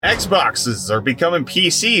Xboxes are becoming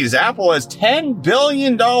PCs. Apple has $10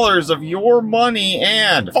 billion of your money,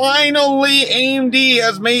 and finally AMD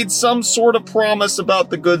has made some sort of promise about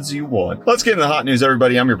the goods you want. Let's get into the hot news,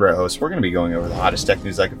 everybody. I'm your Brett host. We're going to be going over the hottest tech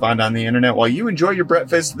news I can find on the internet while you enjoy your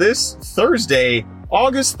breakfast this Thursday,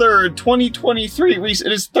 August 3rd, 2023. Reese,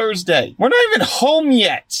 it is Thursday. We're not even home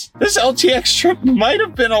yet. This LTX trip might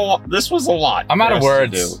have been a lot. This was a lot. I'm out of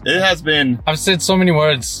words. It has been. I've said so many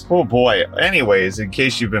words. Oh boy. Anyways, in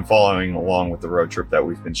case you've been following along with the road trip that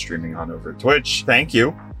we've been streaming on over Twitch, thank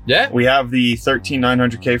you. Yeah. We have the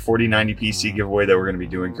 13900K 4090 PC giveaway that we're going to be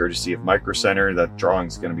doing courtesy of Micro Center. That drawing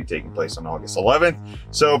is going to be taking place on August 11th.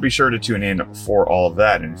 So be sure to tune in for all of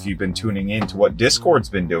that. And if you've been tuning in to what Discord's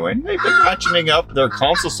been doing, they've been ratcheting up their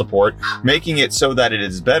console support, making it so that it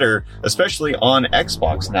is better, especially on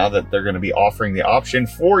Xbox, now that they're going to be offering the option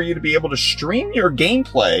for you to be able to stream your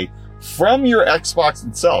gameplay from your Xbox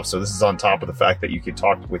itself. So this is on top of the fact that you can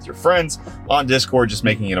talk with your friends on Discord, just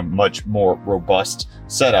making it a much more robust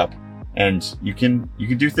setup. And you can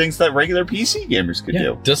do things that regular PC gamers could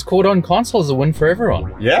do. Discord on console is a win for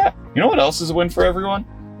everyone. Yeah. You know what else is a win for everyone?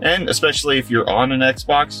 And especially if you're on an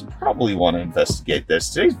Xbox, you probably want to investigate this.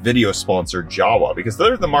 Today's video sponsor, Jawa, because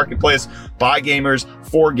they're the marketplace by gamers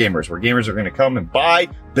for gamers, where gamers are going to come and buy,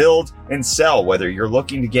 build, and sell. Whether you're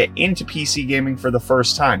looking to get into PC gaming for the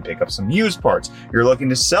first time, pick up some used parts, you're looking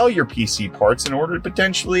to sell your PC parts in order to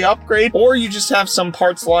potentially upgrade, or you just have some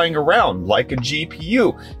parts lying around, like a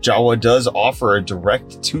GPU. Jawa does offer a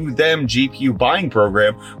direct-to-them GPU buying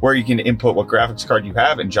program where you can input what graphics card you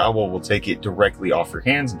have, and Jawa will take it directly off your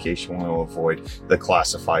hands in case you want to avoid the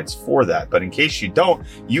classifieds for that. But in case you don't,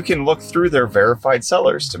 you can look through their verified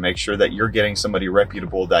sellers to make sure that you're getting somebody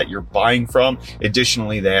reputable that you're buying from.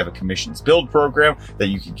 Additionally, they have a commissions build program that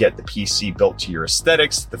you can get the PC built to your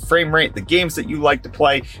aesthetics, the frame rate, the games that you like to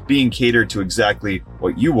play being catered to exactly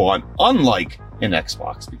what you want, unlike an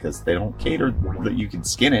Xbox, because they don't cater that you can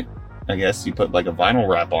skin it. I guess you put like a vinyl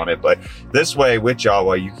wrap on it, but this way with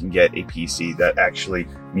Jawa, you can get a PC that actually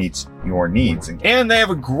meets your needs. And they have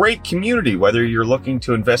a great community, whether you're looking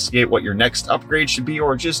to investigate what your next upgrade should be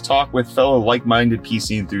or just talk with fellow like-minded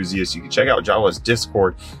PC enthusiasts. You can check out Jawa's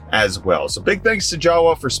Discord as well. So big thanks to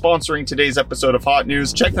Jawa for sponsoring today's episode of Hot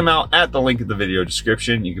News. Check them out at the link in the video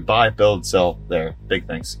description. You can buy, build, sell there. Big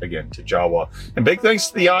thanks again to Jawa. And big thanks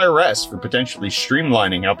to the IRS for potentially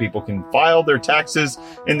streamlining how people can file their taxes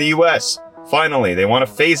in the US. Finally, they want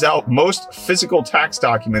to phase out most physical tax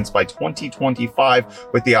documents by 2025,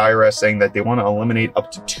 with the IRS saying that they want to eliminate up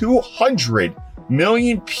to 200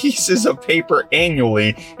 million pieces of paper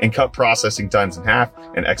annually and cut processing times in half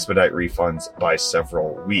and expedite refunds by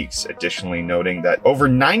several weeks. Additionally, noting that over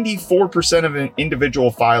 94% of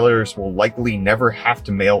individual filers will likely never have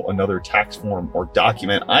to mail another tax form or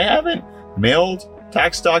document. I haven't mailed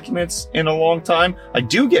tax documents in a long time. I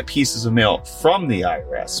do get pieces of mail from the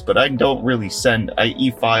IRS, but I don't really I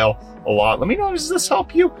e-file a lot. Let me know, does this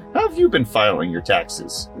help you? How have you been filing your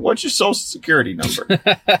taxes? What's your social security number?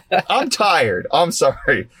 I'm tired. I'm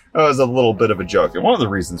sorry. That was a little bit of a joke. And one of the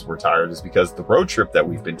reasons we're tired is because the road trip that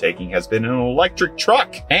we've been taking has been an electric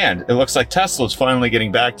truck. And it looks like Tesla's finally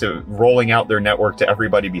getting back to rolling out their network to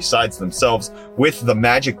everybody besides themselves, with the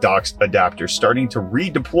Magic Dock adapter starting to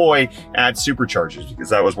redeploy at superchargers, because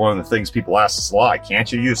that was one of the things people asked us a lot.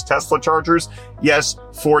 Can't you use Tesla chargers? Yes,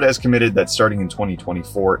 Ford has committed that starting in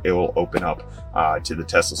 2024, it will open up to the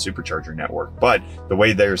Tesla supercharger network. But the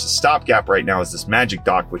way there's a stopgap right now is this Magic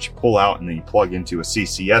Dock, which you pull out and then you plug into a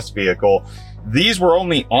CCS vehicle. These were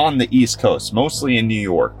only on the East Coast, mostly in New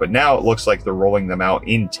York, but now it looks like they're rolling them out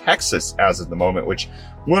in Texas as of the moment, which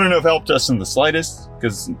wouldn't have helped us in the slightest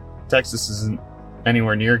because Texas isn't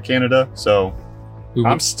anywhere near Canada. So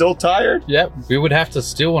I'm still tired. Yeah, we would have to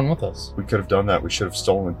steal one with us. We could have done that. We should have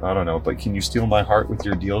stolen. I don't know, but can you steal my heart with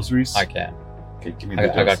your deals, Reese? I can. Okay, give me the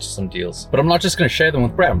deals. I got you some deals. But I'm not just going to share them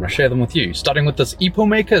with Brad. I'm going to share them with you. Starting with this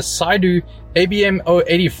EpoMaker Saidu ABM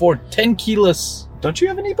 084 10 keyless. Don't you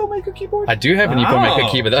have an EpoMaker keyboard? I do have an EpoMaker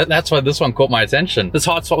keyboard. That's why this one caught my attention. This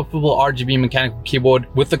hard swappable RGB mechanical keyboard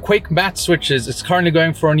with the Quake matte switches. It's currently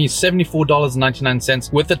going for only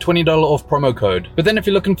 $74.99 with a $20 off promo code. But then if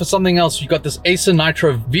you're looking for something else, you got this Acer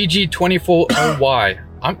Nitro VG240Y.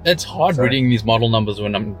 It's hard reading these model numbers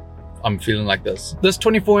when I'm feeling like this. This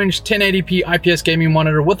 24-inch 1080p IPS gaming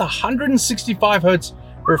monitor with 165 Hz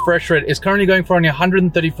refresh rate is currently going for only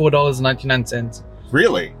 $134.99.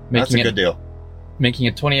 Really? That's a good deal. Making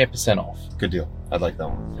it 28% off. Good deal. I like that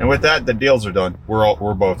one. And with that, the deals are done.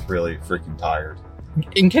 We're both really freaking tired.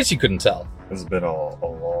 In case you couldn't tell. has been a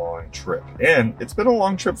long trip. And it's been a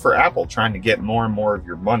long trip for Apple trying to get more and more of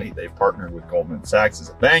your money. They've partnered with Goldman Sachs as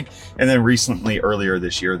a bank. And then recently, earlier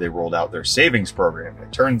this year, they rolled out their savings program.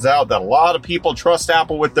 It turns out that a lot of people trust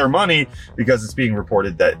Apple with their money because it's being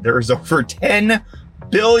reported that there is over $10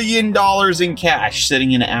 billion in cash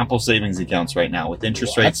sitting in Apple savings accounts right now with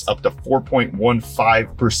interest rates up to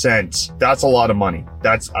 4.15%. That's a lot of money.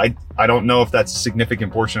 I don't know if that's a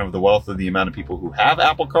significant portion of the wealth of the amount of people who have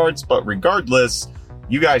Apple cards, but regardless,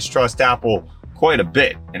 you guys trust Apple quite a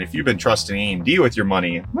bit. And if you've been trusting AMD with your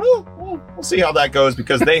money, well, we'll see how that goes,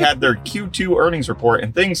 because they had their Q2 earnings report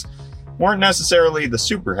and things weren't necessarily the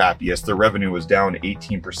super happiest. Their revenue was down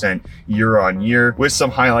 18% year on year, with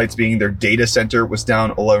some highlights being their data center was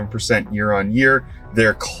down 11% year on year.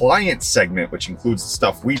 Their client segment, which includes the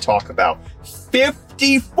stuff we talk about,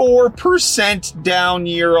 54% down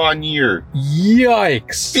year on year.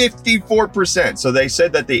 Yikes. 54%. So they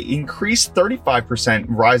said that they increased 35%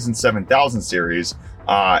 Ryzen 7000 series,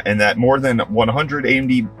 and that more than 100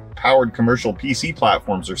 AMD powered commercial PC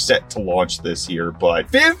platforms are set to launch this year, but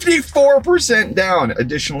 54% down.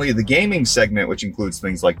 Additionally, the gaming segment, which includes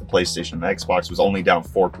things like the PlayStation and the Xbox, was only down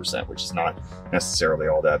 4%, which is not necessarily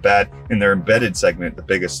all that bad. In their embedded segment, the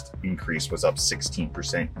biggest increase was up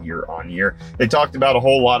 16% year on year. They talked about a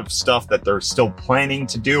whole lot of stuff that they're still planning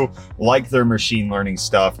to do, like their machine learning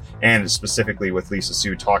stuff, and specifically with Lisa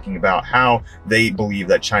Su talking about how they believe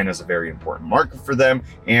that China is a very important market for them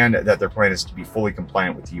and that their plan is to be fully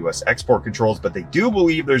compliant with the US export controls, but they do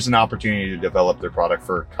believe there's an opportunity to develop their product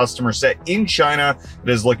for a customer set in China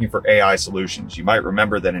that is looking for AI solutions. You might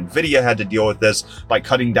remember that NVIDIA had to deal with this by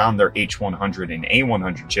cutting down their H100 and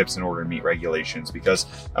A100 chips in order to meet regulations, because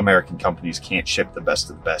American companies can't ship the best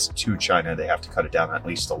of the best to China. They have to cut it down at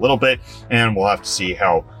least a little bit, and we'll have to see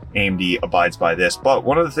how AMD abides by this. But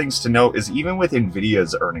one of the things to note is even with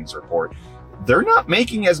NVIDIA's earnings report, they're not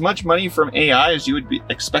making as much money from AI as you would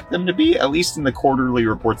expect them to be, at least in the quarterly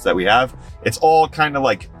reports that we have. It's all kind of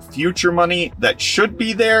like future money that should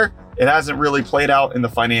be there. It hasn't really played out in the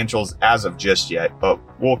financials as of just yet, but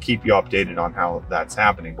we'll keep you updated on how that's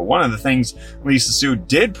happening. But one of the things Lisa Su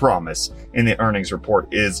did promise in the earnings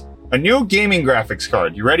report is a new gaming graphics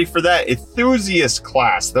card. You ready for that? Enthusiast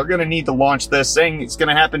class. They're going to need to launch this, saying it's going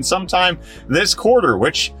to happen sometime this quarter,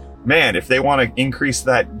 which, man, if they want to increase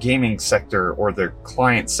that gaming sector or their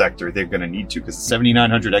client sector, they're going to need to, because the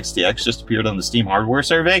 7900 XTX just appeared on the Steam hardware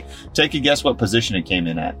survey. Take a guess what position it came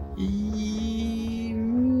in at.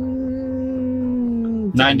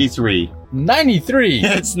 93. 93.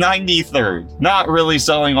 It's 93rd. Not really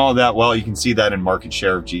selling all that well. You can see that in market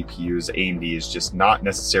share of GPUs. AMD is just not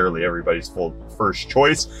necessarily everybody's first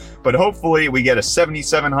choice, but hopefully we get a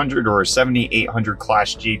 7700 or a 7800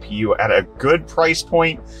 class GPU at a good price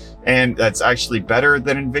point. And that's actually better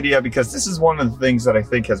than NVIDIA, because this is one of the things that I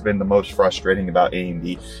think has been the most frustrating about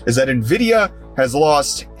AMD, is that NVIDIA has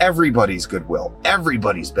lost everybody's goodwill,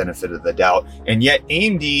 everybody's benefit of the doubt, and yet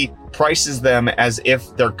AMD prices them as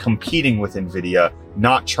if they're competing with NVIDIA,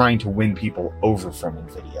 not trying to win people over from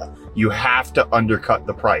NVIDIA. You have to undercut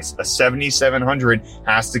the price. A 7700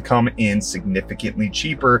 has to come in significantly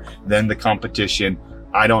cheaper than the competition.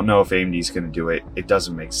 I don't know if AMD is going to do it. It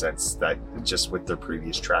doesn't make sense that just with their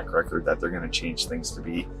previous track record that they're going to change things to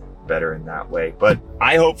be better in that way. But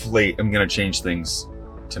I hopefully am going to change things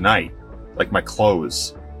tonight, like my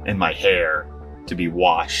clothes and my hair, to be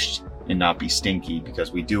washed and not be stinky,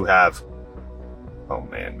 because we do have, oh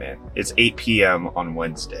man, it's 8 p.m. on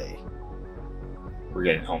Wednesday. We're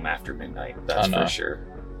getting home after midnight, that's for sure.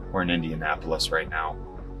 We're in Indianapolis right now.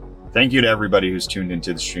 Thank you to everybody who's tuned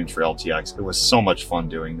into the streams for LTX. It was so much fun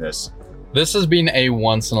doing this. This has been a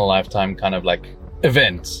once in a lifetime kind of like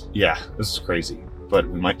event. Yeah, this is crazy. But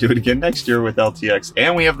we might do it again next year with LTX.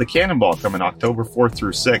 And we have the Cannonball coming October 4th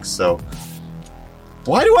through 6th. So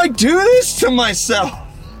why do I do this to myself?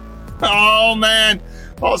 Oh man.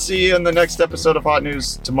 I'll see you in the next episode of Hot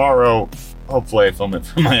News tomorrow. Hopefully I film it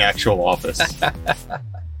from my actual office.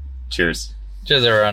 Cheers. Cheers, everyone.